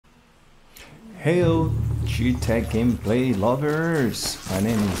Hail G-Tech gameplay lovers! My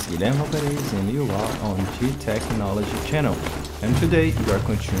name is Guilherme Perez and you are on G-Technology channel. And today we are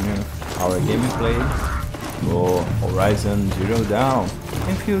continuing our gameplay for Horizon Zero Dawn.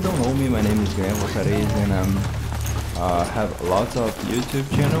 If you don't know me, my name is Guilherme Perez and I have lots of YouTube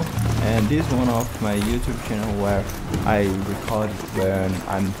channel, and this one of my YouTube channel where I record when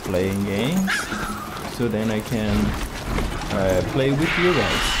I'm playing games, so then I can play with you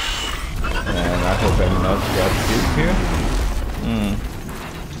guys. And I hope I'm not that deep here.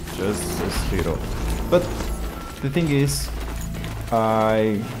 Just a little. But the thing is,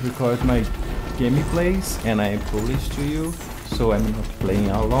 I record my gameplays and I publish to you, so I'm not playing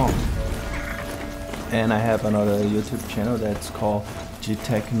alone. And I have another YouTube channel that's called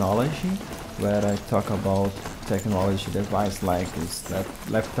G-Technology, where I talk about technology device like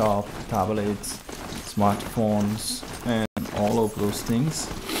laptop, tablets, smartphones, and all of those things.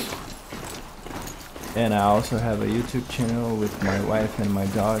 And I also have a YouTube channel with my wife and my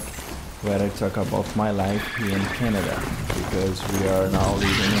dog, where I talk about my life here in Canada, because we are now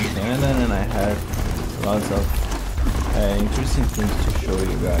living in Canada and I have lots of interesting things to show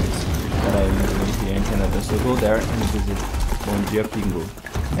you guys that I'm living here in Canada. So go there and visit Bom Dia Pingo.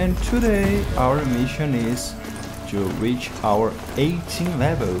 And today our mission is to reach our 18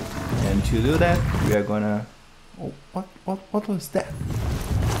 level, and to do that we are gonna what was that?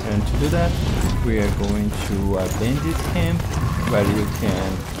 And to do that we are going to a bandit camp where you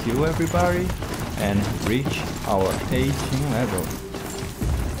can kill everybody and reach our 18 level.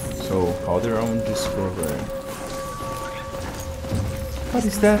 So CAULDRON discover. What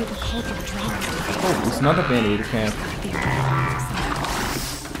is that? Oh, it's not a bandit camp.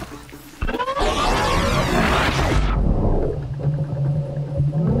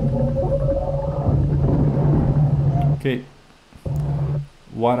 Okay,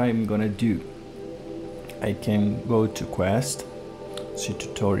 what I'm gonna do, I can go to quest, see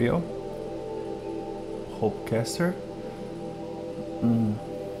tutorial, hopecaster.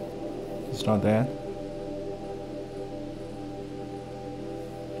 It's not that.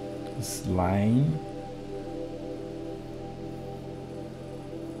 Slime.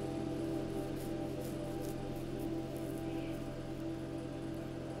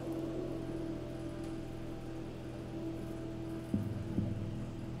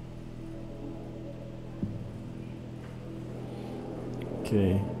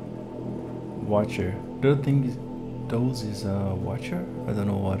 Okay, watcher. Do you think those is a watcher? I don't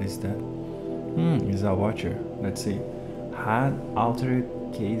know what is that. Is a watcher. Let's see. Had altered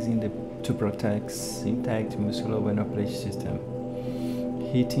casing to protect intact muscular when operating system.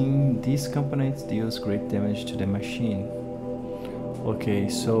 Hitting these components deals great damage to the machine. Okay,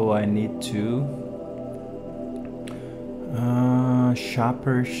 so I need to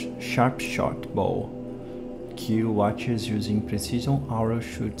sharp shot bow. Kill watchers using precision arrow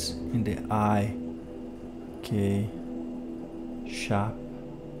shoots in the eye. Okay, sharp.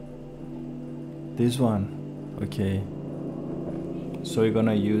 This one. Okay. So you're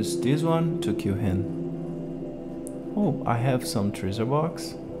gonna use this one to kill him. Oh, I have some treasure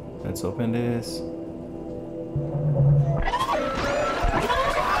box. Let's open this.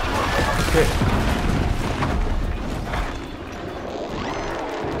 Okay.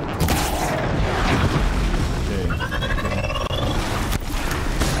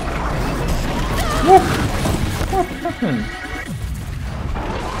 What happened?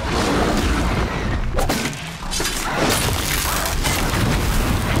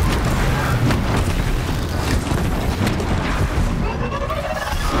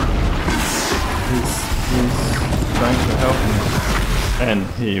 Trying to help me, and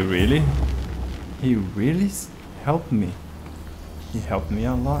he really helped me. He helped me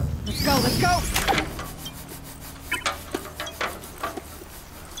a lot. Let's go, let's go.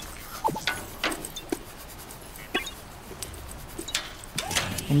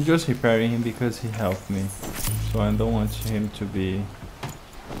 I'm just repairing him because he helped me, so I don't want him to be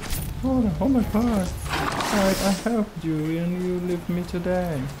oh my god, I helped you and you leave me to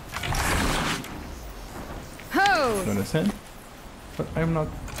die. You understand? But I'm not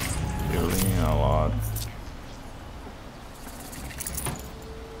feeling a lot.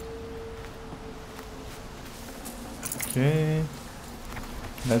 Okay,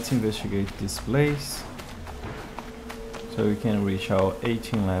 let's investigate this place so we can reach our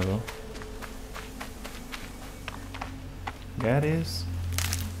 18 level. That is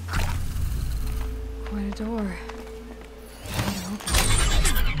Quite a door.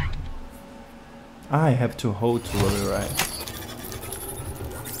 I have to hold to the right.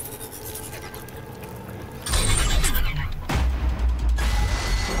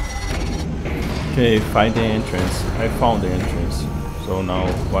 Okay, find the entrance. I found the entrance. So now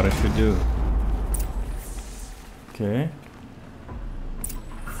what I should do? Okay.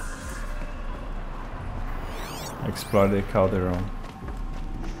 Explore the CAULDRON.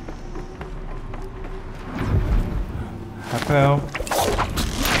 Rappel.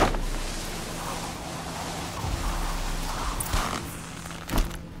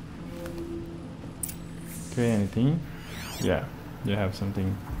 Okay, anything? Yeah, you have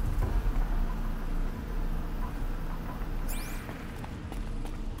something.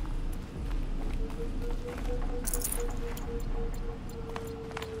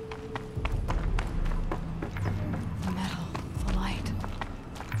 The metal, the light.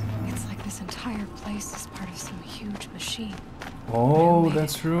 It's like this entire place is part of some huge machine. Oh,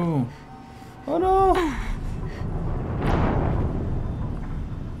 that's true. Oh no!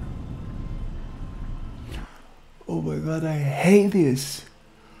 Oh my god, I hate this.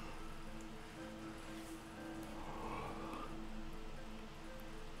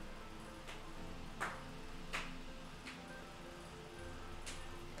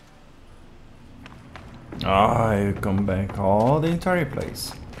 I come back all the entire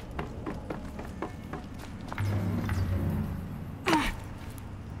place.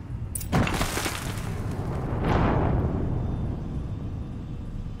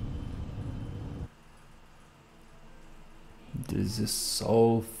 This is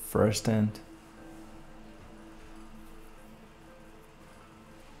so frustrating.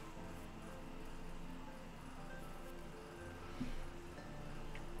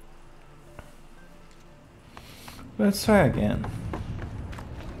 Let's try again.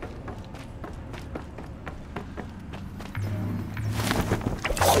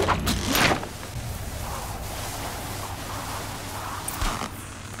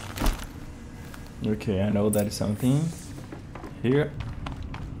 Okay, I know that is something here.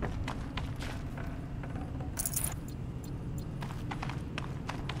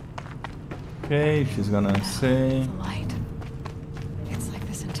 Okay, she's gonna say. The light. It's like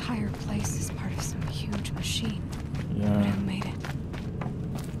this entire place is part of some huge machine. But Yeah, who made it?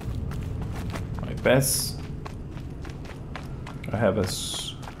 my best. I have a.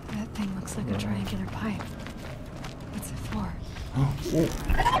 That thing looks like a triangular pipe. What's it for?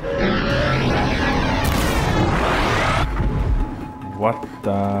 What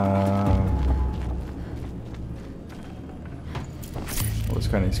the? I was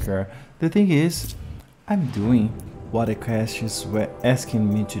kind of scared. The thing is, I'm doing what the questions were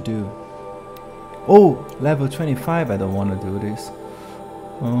asking me to do. Oh, level 25. I don't want to do this.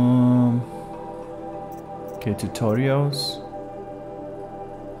 Okay, tutorials.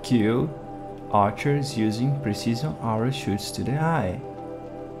 Kill archers using precision arrow shoots to the eye.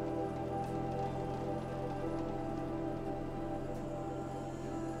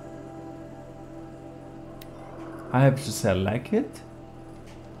 I have to select it.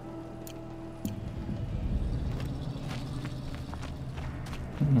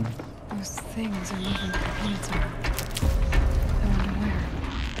 Those things are moving components around. I wonder where.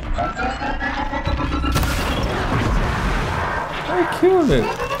 I killed it.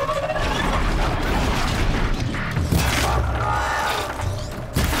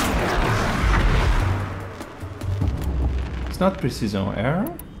 It's not precision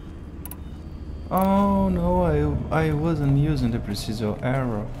arrow. Oh no, I wasn't using the precision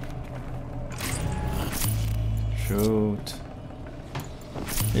arrow. Shoot.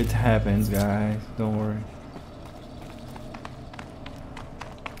 It happens, guys. Don't worry.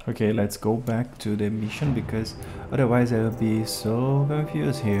 Okay, let's go back to the mission because otherwise I will be so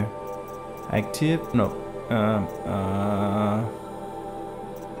confused here. Active? No.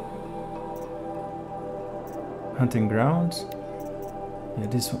 Hunting grounds? Yeah,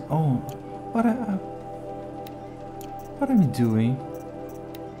 this one. Oh, what am I doing?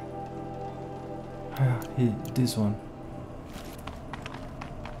 This one.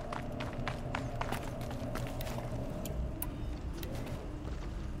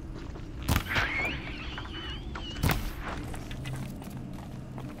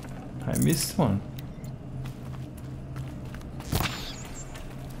 I missed one.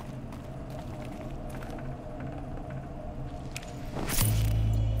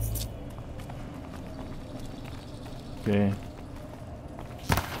 Okay.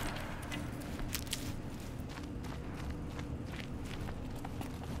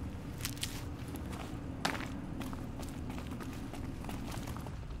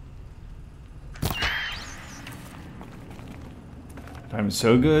 I'm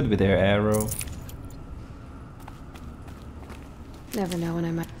so good with their arrow. Never know when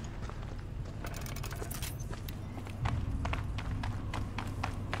I might.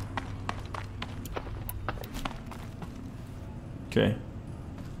 Okay.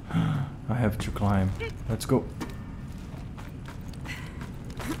 I have to climb. Let's go.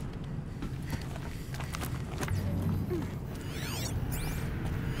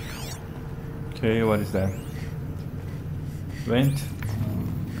 Okay, what is that? Vent?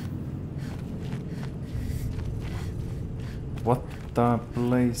 What the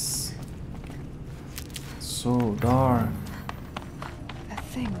place? So dark. That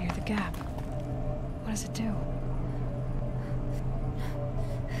thing near the gap. What does it do?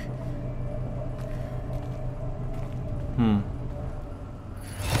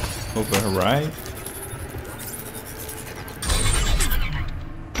 Over right?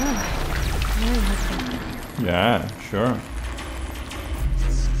 Yeah, sure.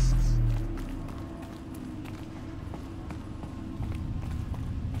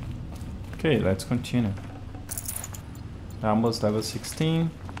 Okay, let's continue. Almost level 16.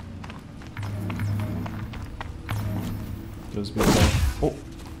 Just be careful. Oh!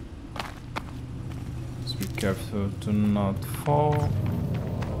 Just be careful to not fall.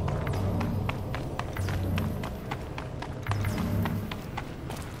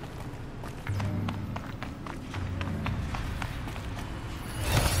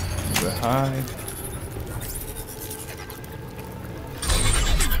 Hide.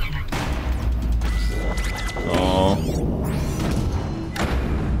 Oh.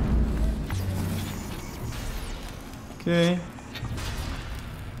 Okay.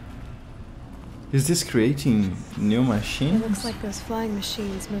 Is this creating new machines? It looks like those flying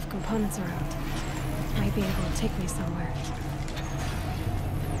machines move components around. Might be able to take me somewhere.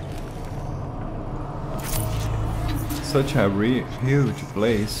 Such a huge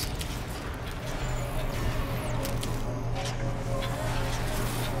place.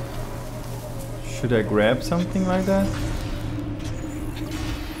 Should I grab something like that?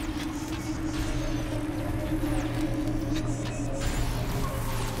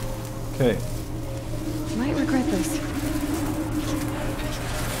 Okay. Might regret this.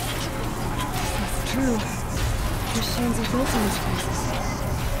 That's true. Machines are built in these places.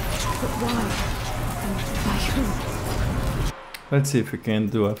 But why? And by who? Let's see if we can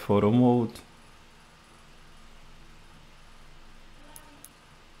do a photo mode.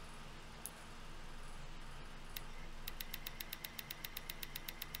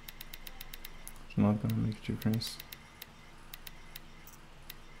 It's not gonna make a difference.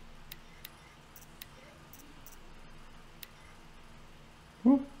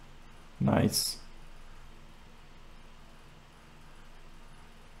 Ooh, nice.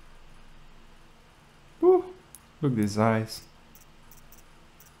 Ooh, look at these eyes.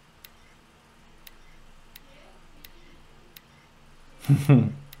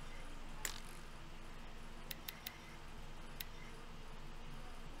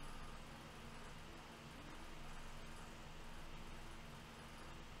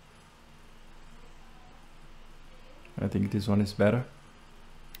 I think this one is better.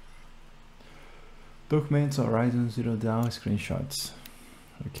 Documents Horizon Zero Dawn screenshots.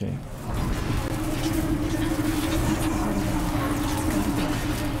 Okay.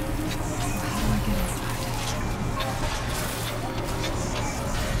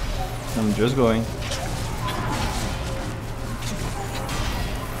 I'm just going.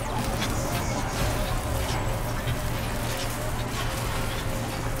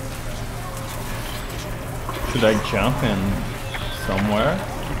 Should I jump in somewhere?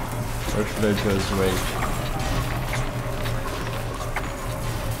 Or should I just wait?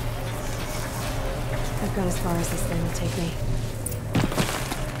 I've gone as far as this thing will take me.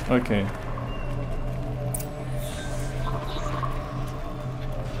 Okay.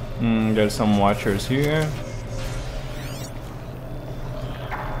 There's some watchers here.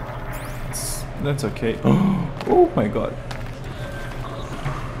 That's okay. Oh my god.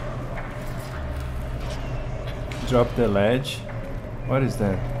 Drop the ledge. What is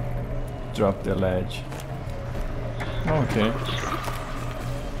that? Drop the ledge. Okay.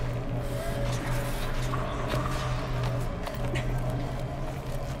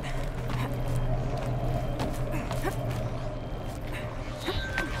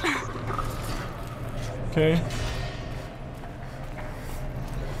 Okay.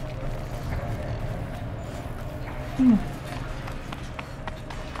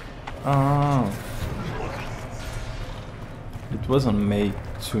 Oh. It wasn't made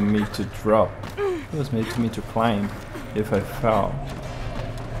to me to drop. It was made to me to climb if I fell.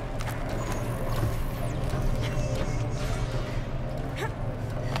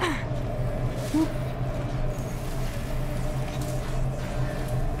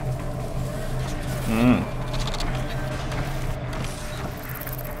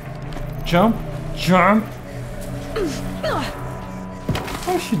 Jump, jump.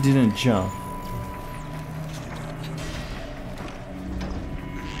 Why she didn't jump?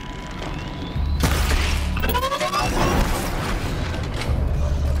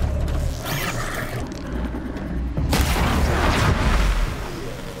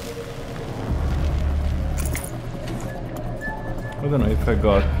 I don't know if I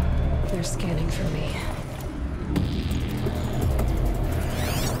got... They're scanning for me.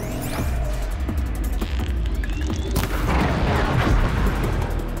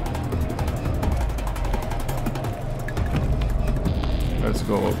 Let's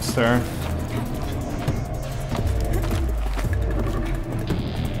go upstairs.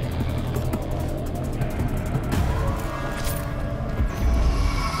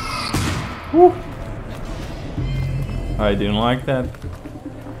 Woo! I didn't like that.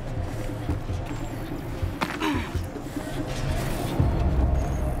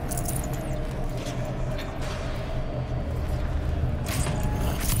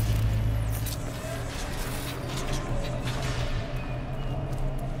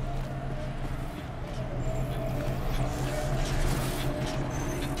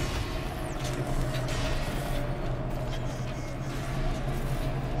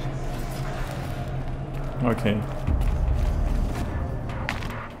 Okay.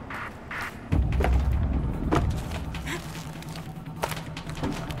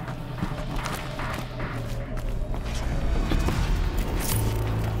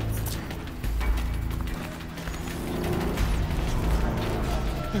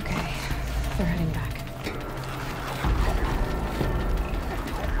 Okay, they're heading back.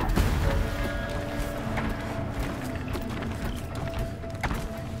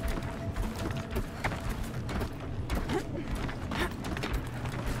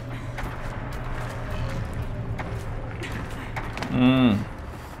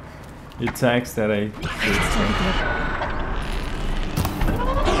 It text that I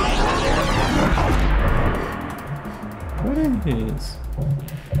what is this?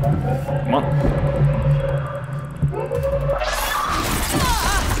 Come on.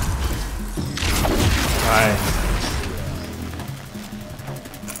 Die.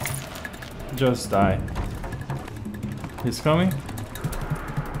 Just die. He's coming?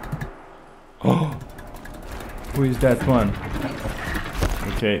 Oh! Who is that one?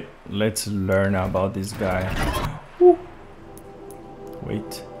 Okay, let's learn about this guy. Woo.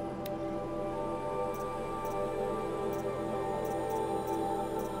 Wait.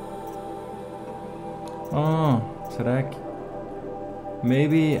 Oh, será que...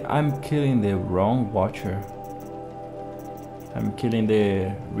 Maybe I'm killing the wrong watcher. I'm killing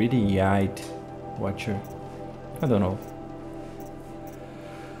the really-eyed watcher. I don't know.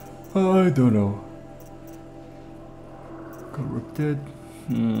 I don't know. Corrupted.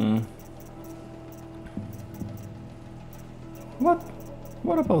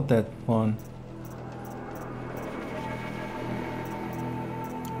 What about that one?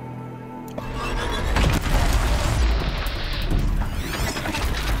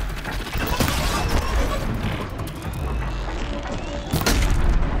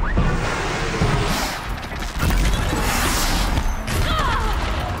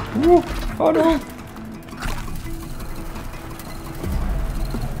 Ooh, oh no!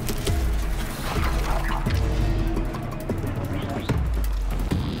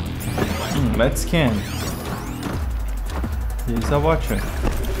 Let's scan. He's a watcher.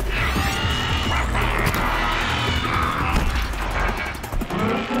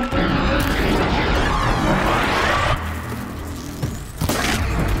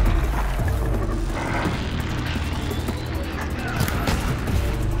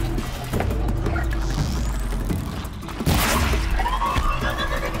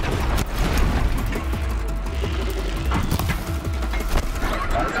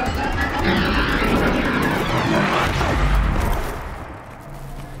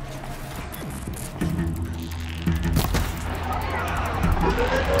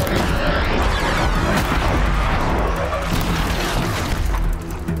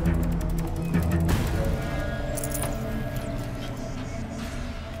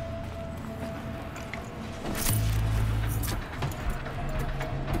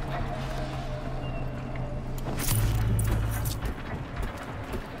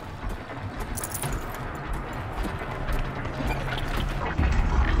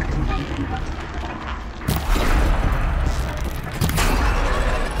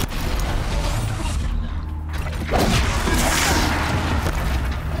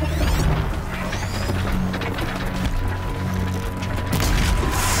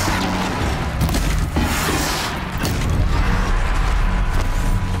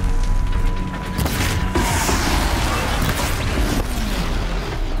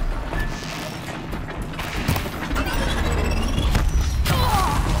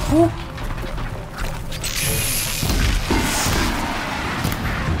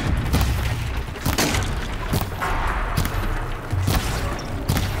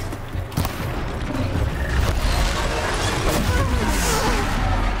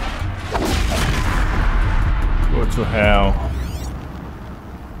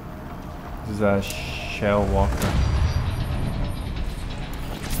 This is a shell walker.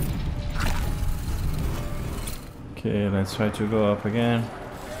 Okay, let's try to go up again.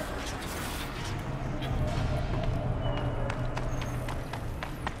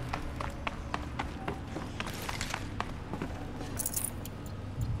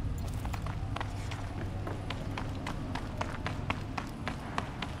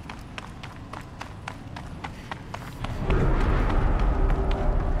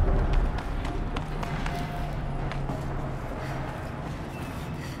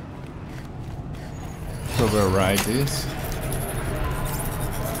 Override this.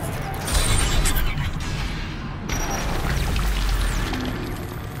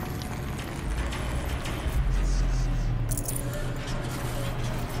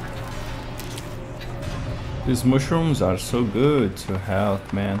 These mushrooms are so good to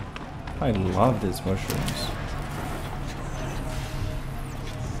health, man. I love these mushrooms.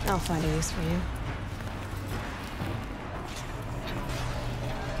 I'll find a use for you.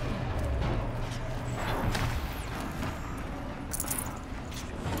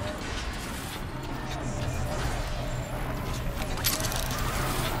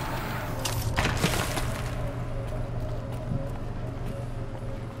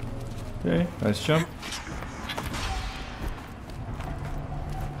 Okay, let's jump.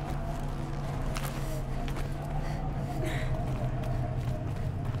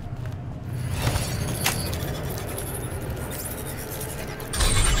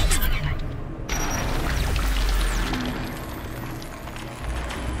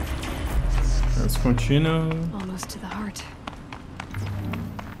 Let's continue. Almost to the heart.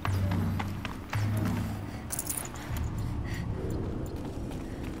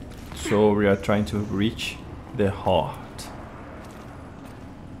 So we are trying to reach the heart.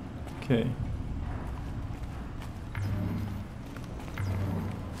 Okay.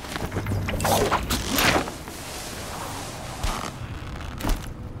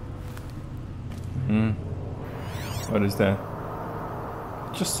 What is that?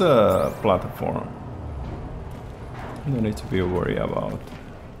 Just a platform. No need to be worried about.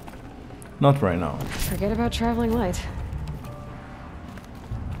 Not right now. Forget about traveling light.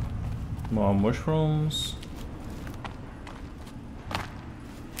 More mushrooms.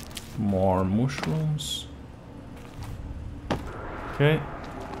 More mushrooms. Okay.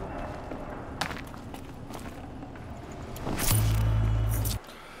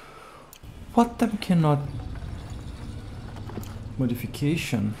 What them cannot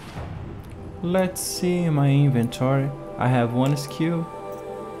modification? Let's see in my inventory. I have one skill.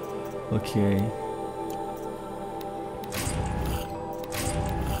 Okay.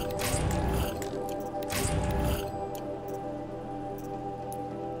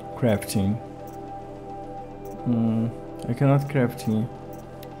 Crafting. I cannot crafting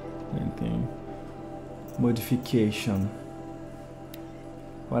anything. Modification.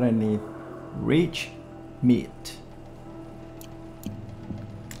 What I need? Rich meat.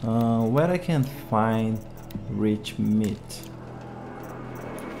 Where I can find rich meat?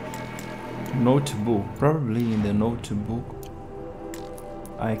 Notebook. Probably in the notebook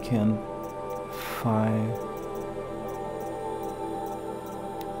I can find.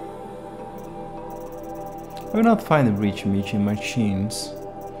 I will not find rich meat in machines,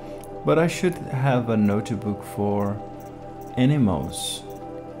 but I should have a notebook for animals.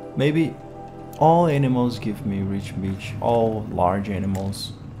 Maybe all animals give me rich meat, all large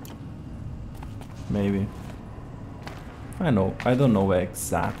animals. Maybe. I don't know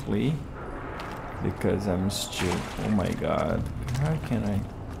exactly, because I'm still, oh my god, how can I?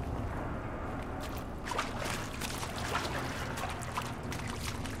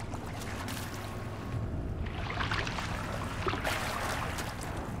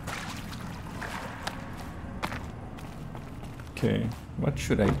 Okay, what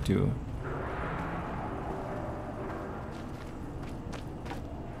should I do?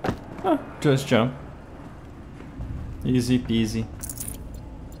 Just jump. Easy peasy.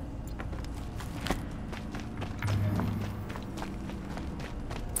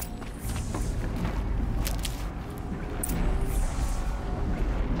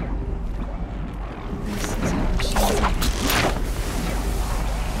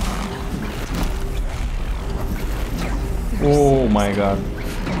 Oh my god.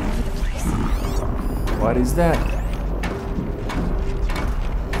 What is that?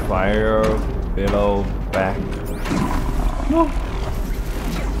 Fire below back. No.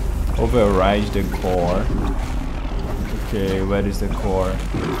 Override the core. Okay, where is the core?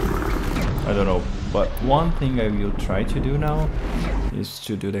 I don't know. But one thing I will try to do now is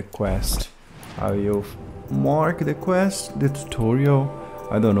to do the quest. I will mark the quest, the tutorial,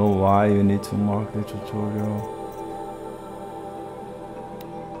 I don't know why you need to mark the tutorial.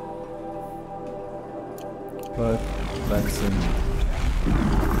 But let's see.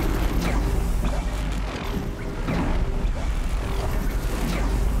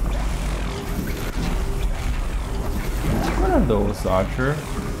 What are those, Archer?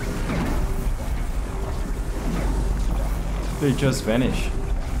 They just vanish.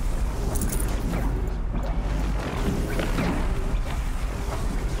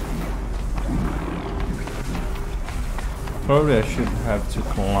 Probably I should have to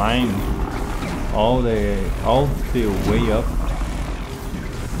climb all the way up.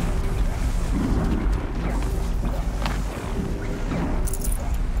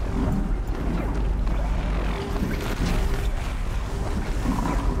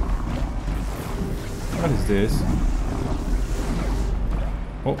 What is this?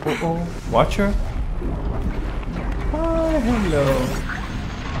 Oh, oh, oh, Watcher? Hi, hello.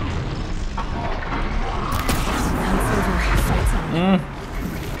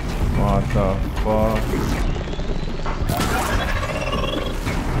 What the fuck?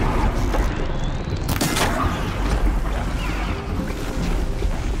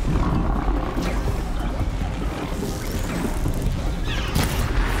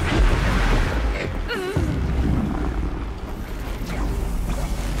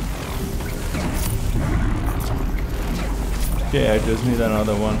 Okay, I just need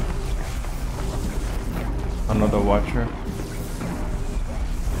another one. Another Watcher.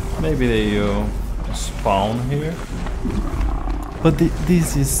 Maybe they spawn here. But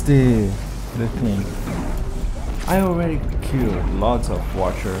this is the thing. I already killed lots of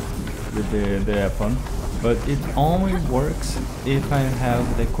Watcher with the weapon, but it only works if I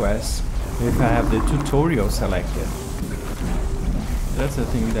have the quest, if I have the tutorial selected. That's the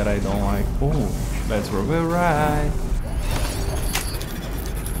thing that I don't like. Oh, let's roll right.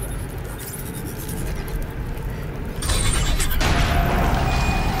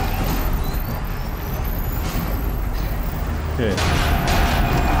 Okay.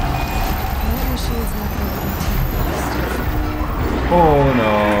 Oh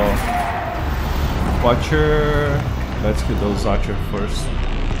no. Watcher. Let's kill those Watcher first.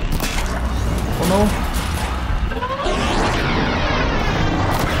 Oh no.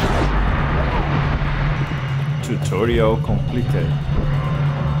 Tutorial completed.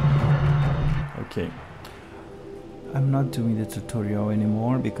 Okay. I'm not doing the tutorial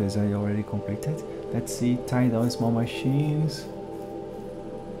anymore because I already completed. Let's see, tie down small machines.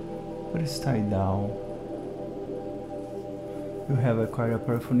 What is tie down? You have acquired a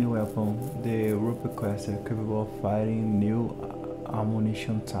powerful new weapon, the Rupert Quester, capable of firing new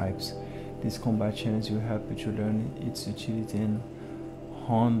ammunition types. This combat challenge will help you to learn its utility and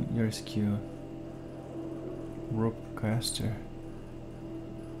hone your skill. Rupert Quester.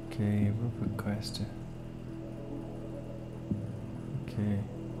 Okay, Rupert Quester. Okay.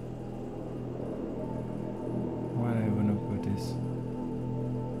 Where am I gonna put this?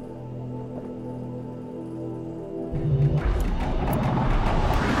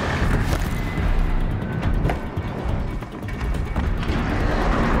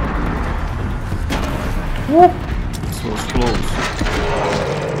 Whoop! This was close.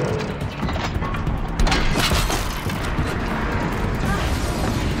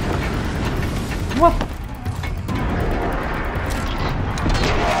 What?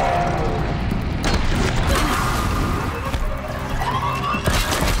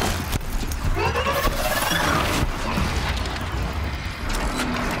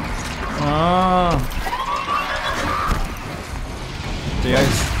 They are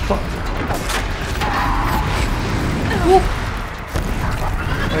stuck. Whoop.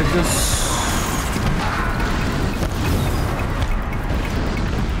 I just...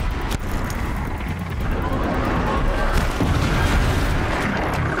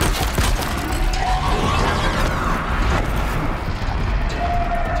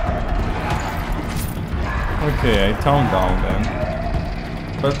 Okay, I toned down then.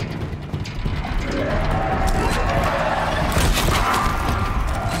 But...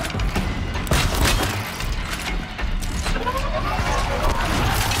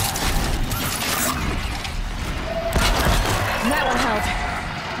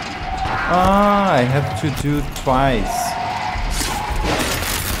 Ah, I have to do twice.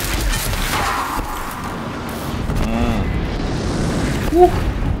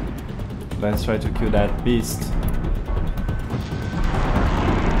 Let's try to kill that beast.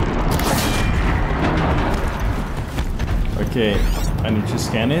 Okay, I need to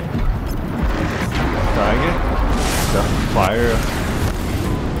scan it. Target. The fire.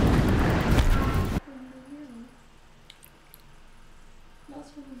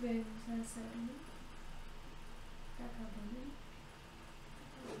 próximo ver essa série. Tá acabando.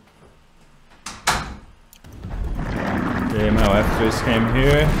 Okay, my wife just came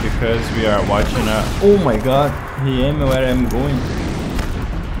here because we are watching a... Oh my god, he am where I'm going.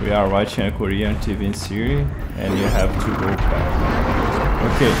 We are watching a Korean TV series and you have to go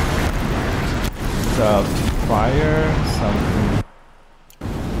back. Okay. The fire something.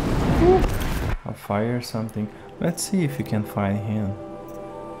 A fire something. Let's see if you can find him.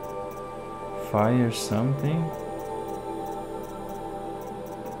 Fire something.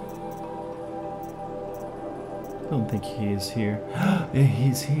 I don't think he is here. Yeah,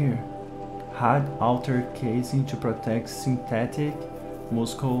 he's here. Had altered casing to protect synthetic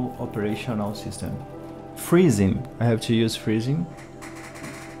muscle operational system. Freezing. I have to use freezing.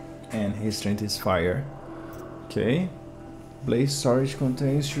 And his strength is fire. Okay. Blaze storage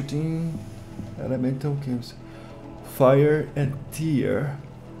contains shooting elemental games. Fire and tear.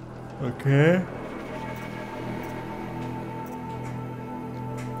 Okay.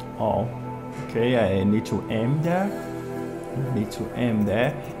 Oh. Okay, I need to aim there. I need to aim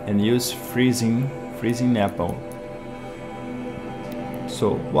there and use freezing apple.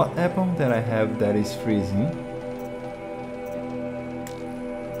 So what apple that I have that is freezing?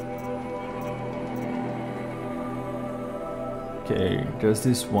 Okay, just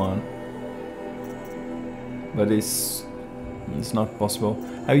this one. But it's not possible.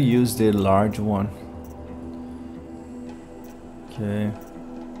 I use the large one. Okay.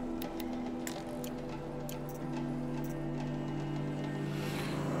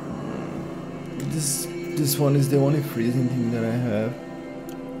 This one is the only freezing thing that I have.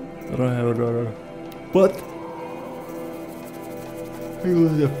 I don't have another. But I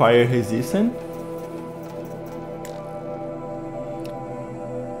use the fire resistant.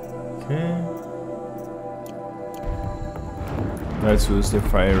 Okay. Let's use the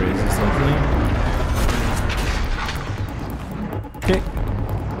fire resistant thing. Okay.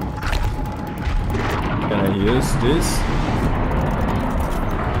 Can I use this?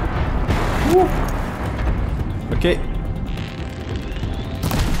 Woo. Okay.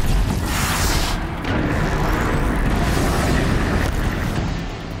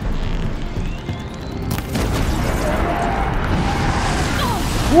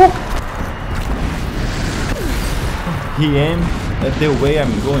 Woo. He aimed at the way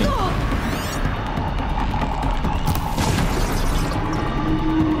I'm going.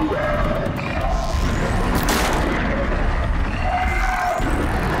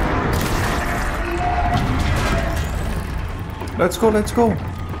 Let's go, let's go.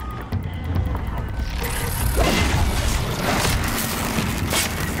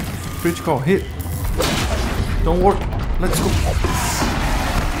 Critical hit. Don't worry. Let's go.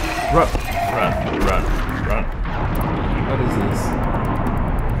 Run, run, run, run. What is this?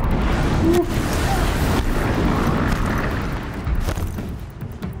 Woo.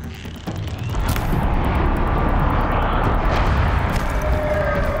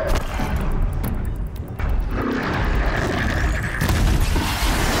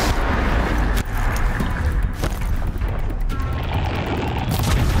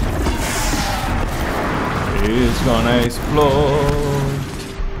 It's gonna explode.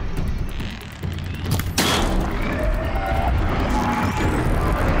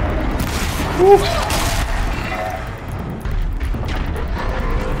 Woo.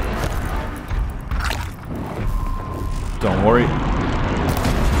 Don't worry.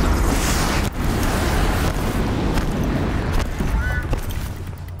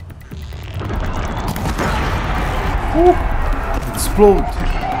 Woo. Explode.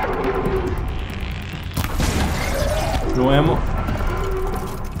 No ammo.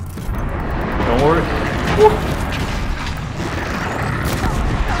 Don't worry. Woo.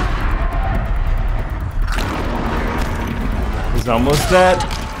 He's almost dead.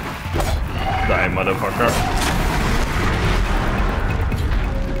 Die, motherfucker.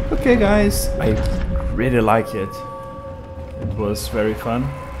 Okay, guys. I really like it. It was very fun.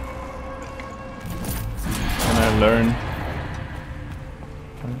 And I learned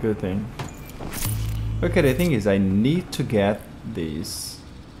a good thing. Okay, the thing is I need to get this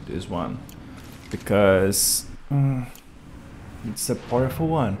one because it's a powerful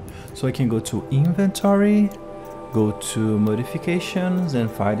one. So I can go to inventory, go to modifications and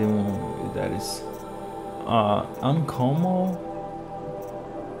find the one that is uncommon.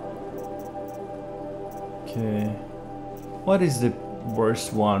 Okay, what is the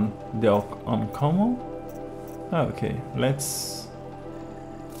worst one? The uncommon? Okay, let's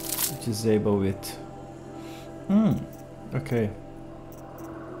disable it. Okay.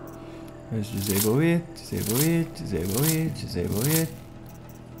 Let's disable it, disable it, disable it, disable it.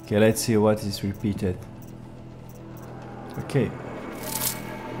 Okay, let's see what is repeated. Okay.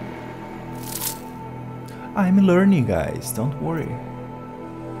 I'm learning, guys, don't worry.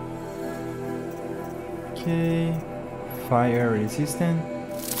 Okay. Fire resistant.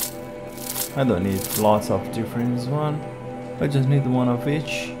 I don't need lots of different one. I just need one of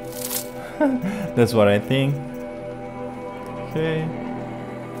each. That's what I think. Okay.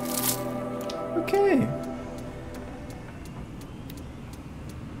 Okay.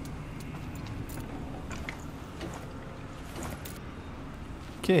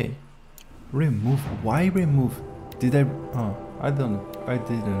 Okay. Remove. Why remove? Did I? Oh, I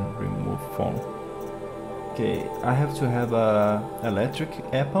didn't remove phone. Okay, I have to have a electric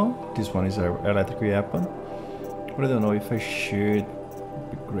apple. This one is an electric apple. But I don't know if I should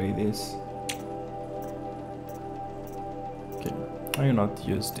upgrade this. Okay, I will not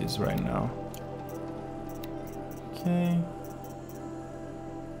use this right now. Okay.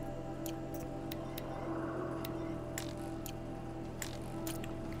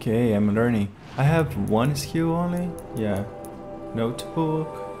 Okay, I'm learning. I have one skill only. Yeah, notebook.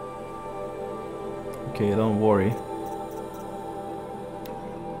 Okay, don't worry.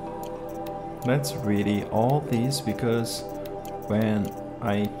 Let's read all this because when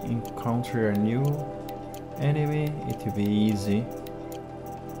I encounter a new enemy, it will be easy.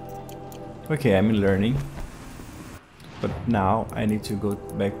 Okay, I'm learning. But now I need to go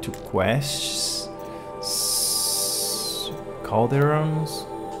back to quests. Caudrons.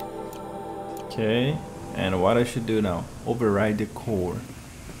 Okay, and what I should do now? Override the core.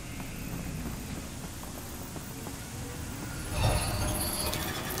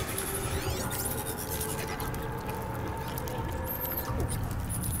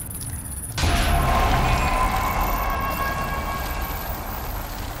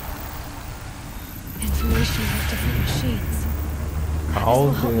 Information about different machines.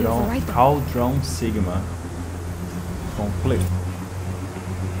 Cauldron Sigma. Complete.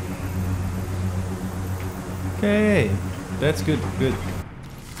 Okay, that's good, good.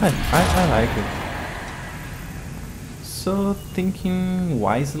 I like it. So thinking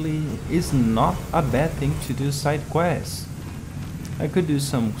wisely is not a bad thing to do side quests. I could do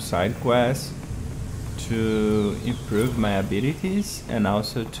some side quests to improve my abilities and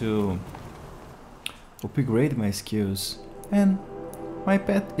also to upgrade my skills. And my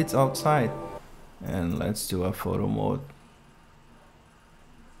pet is outside. And let's do a photo mode.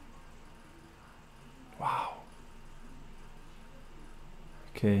 Wow.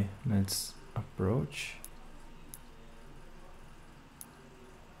 Okay, let's approach.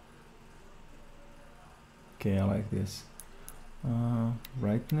 Okay, I like this.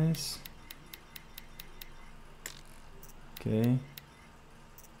 Brightness. Okay.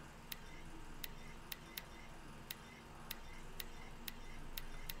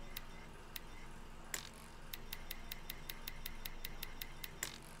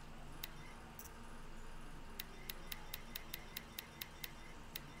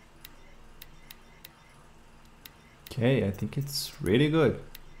 Okay, I think it's really good.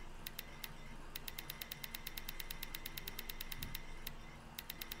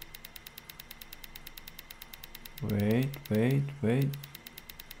 Wait. I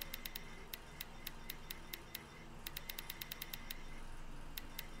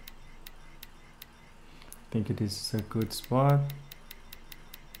think it is a good spot.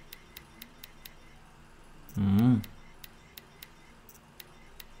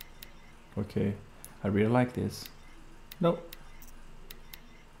 Okay, I really like this. No.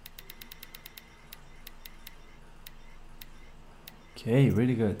 Okay,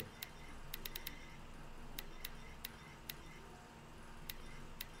 really good.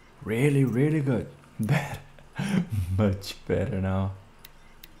 Really good. Better. Much better now.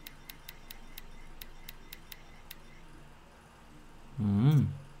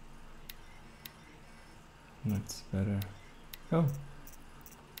 That's better. Oh.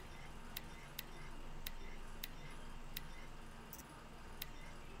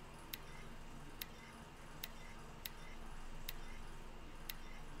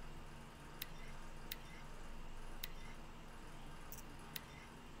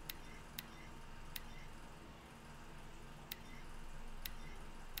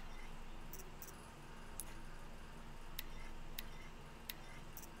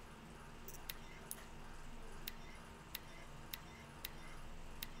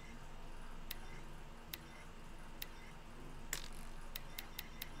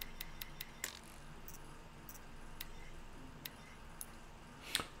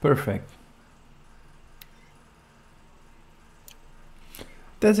 Perfect.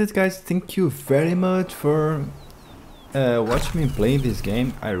 That's it, guys. Thank you very much for watch me play this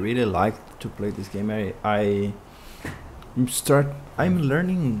game. I really like to play this game. I'm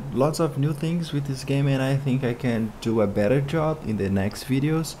learning lots of new things with this game, and I think I can do a better job in the next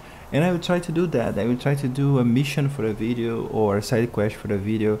videos, and I will try to do that. I will try to do a mission for a video or a side quest for a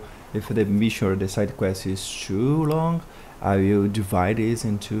video. If the mission or the side quest is too long, I will divide this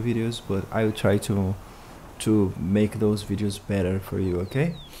in 2 videos, but I will try to make those videos better for you.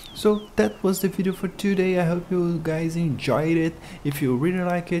 Okay, so that was the video for today. I hope you guys enjoyed it. If you really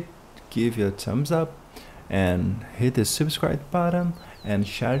like it, give it a thumbs up and hit the subscribe button and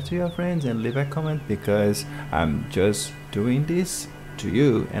share it to your friends and leave a comment, because I'm just doing this to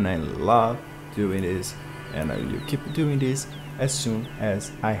you and I love doing this, and I will keep doing this as soon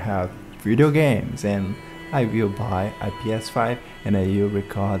as I have video games, and I will buy a PS5 and I will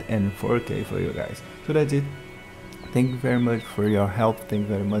record in 4K for you guys. So that's it. Thank you very much for your help. Thank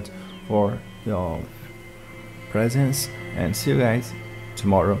you very much for your presence, and see you guys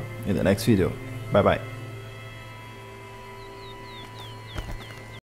tomorrow in the next video. Bye bye.